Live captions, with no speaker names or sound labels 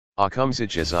Akhumzi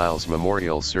Jezile's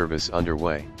memorial service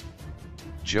underway.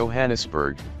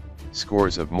 Johannesburg,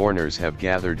 scores of mourners have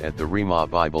gathered at the Rhema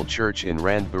Bible Church in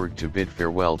Randburg to bid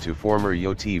farewell to former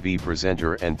YoTV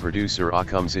presenter and producer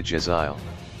Akhumzi Jezile.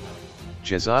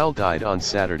 Jezile died on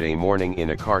Saturday morning in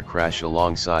a car crash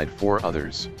alongside 4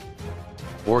 others.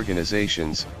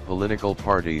 Organizations, political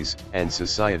parties, and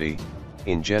society,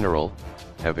 in general,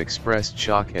 have expressed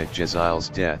shock at Jezile's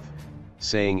death,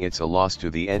 saying it's a loss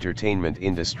to the entertainment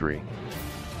industry.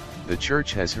 The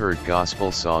church has heard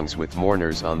gospel songs with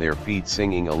mourners on their feet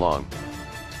singing along.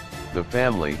 The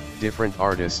family, different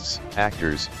artists,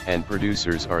 actors, and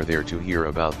producers are there to hear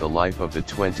about the life of the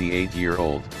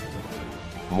 28-year-old.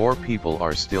 More people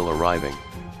are still arriving.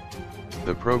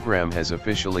 The program has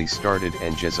officially started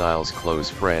and Jezile's close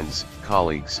friends,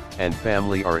 colleagues, and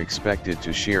family are expected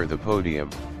to share the podium.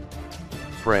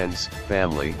 Friends,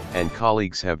 family, and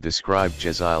colleagues have described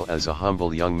Jezile as a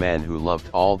humble young man who loved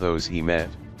all those he met.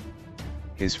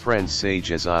 His friends say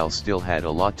Jezile still had a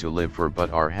lot to live for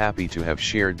but are happy to have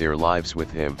shared their lives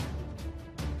with him.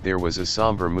 There was a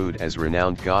somber mood as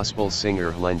renowned gospel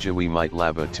singer Hlenjiwe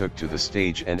Maitlaba took to the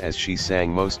stage, and as she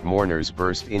sang most mourners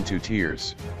burst into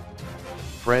tears.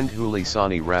 Friend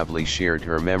Hulisani Ravli shared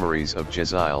her memories of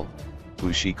Jezile,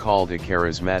 who she called a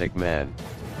charismatic man.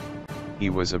 He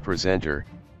was a presenter,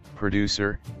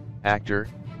 producer, actor,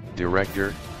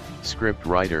 director, script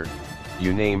writer,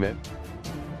 you name it.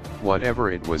 Whatever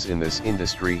it was in this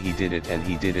industry he did it, and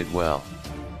he did it well.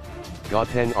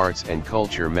 Gauteng Arts and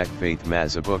Culture Mekfaith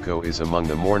Mazibuko is among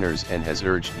the mourners and has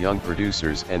urged young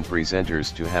producers and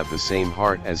presenters to have the same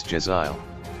heart as Jezile.